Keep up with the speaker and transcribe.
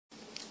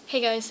Hey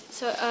guys,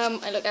 so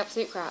I look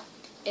absolute crap.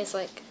 It's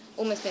like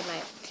almost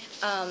midnight.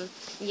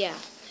 Yeah.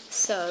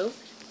 So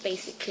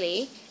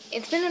basically,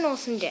 it's been an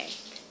awesome day,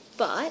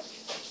 but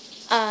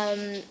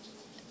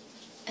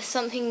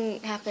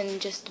something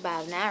happened just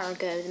about an hour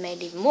ago that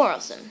made it even more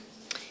awesome.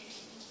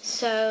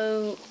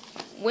 So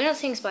we're not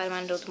seeing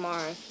Spider-Man until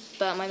tomorrow,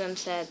 but my mum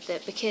said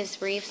that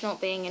because Reeve's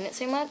not being in it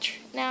so much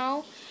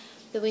now,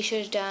 that we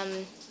should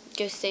go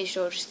to stage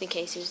door just in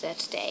case he was there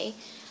today.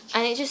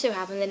 And it just so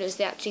happened that it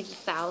was actually the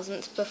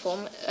 1000th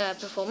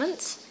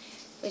performance,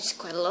 which is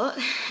quite a lot.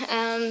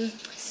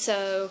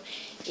 So,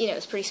 you know, it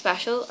was pretty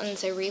special, and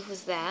so Reeve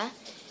was there,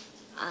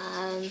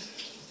 and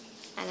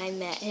I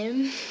met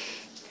him,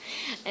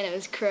 and I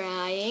was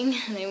crying,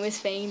 and I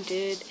almost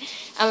fainted,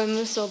 and my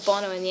mum saw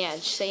Bono in the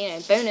Edge, so, you know,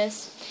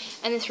 bonus.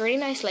 And this really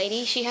nice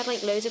lady, she had,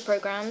 like, loads of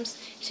programs,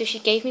 so she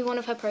gave me one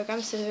of her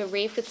programs so that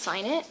Reeve could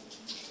sign it,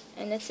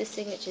 and that's his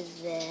signature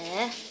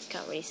there.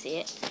 Can't really see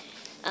it.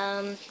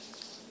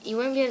 You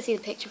won't be able to see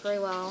the picture very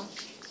well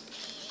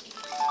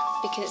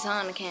because it's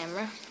on the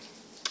camera.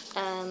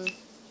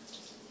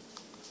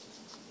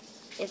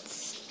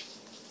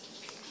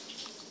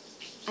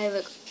 I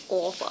look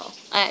awful.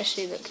 I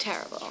actually look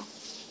terrible.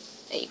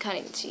 You can't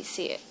even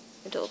see it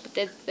at all, but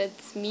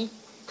that's me.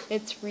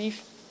 It's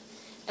Reeve.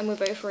 And we're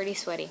both really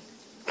sweaty.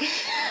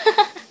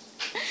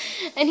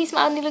 And he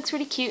smiled and he looks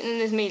really cute,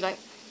 and there's me like,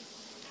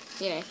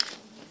 you know.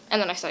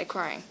 And then I started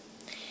crying.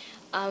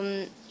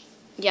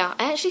 Yeah,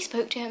 I actually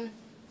spoke to him,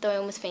 though I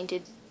almost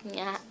fainted.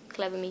 Yeah,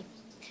 clever me.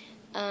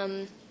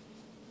 I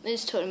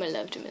just told him I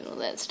loved him and all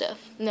that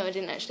stuff. No, I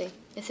didn't actually.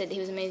 I said he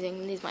was amazing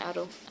and he's my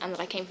idol, and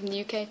that I came from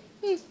the UK.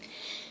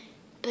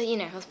 But, you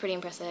know, I was pretty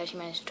impressed that I actually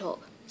managed to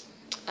talk.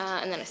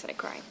 And then I started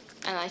crying.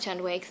 And I turned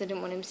away because I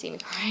didn't want him to see me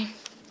crying.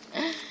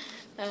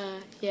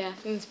 Yeah,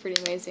 it was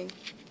pretty amazing.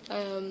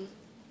 So,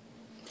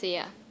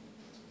 yeah.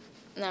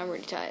 Now I'm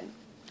really tired.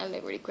 I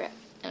look really crap.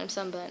 And I'm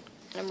sunburnt.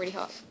 And I'm really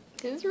hot.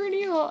 It's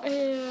really hot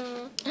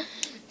here.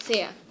 So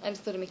yeah, I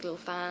just thought I'd make a little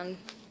fan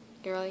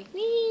girly.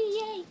 Whee,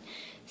 yay!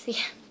 So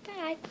yeah.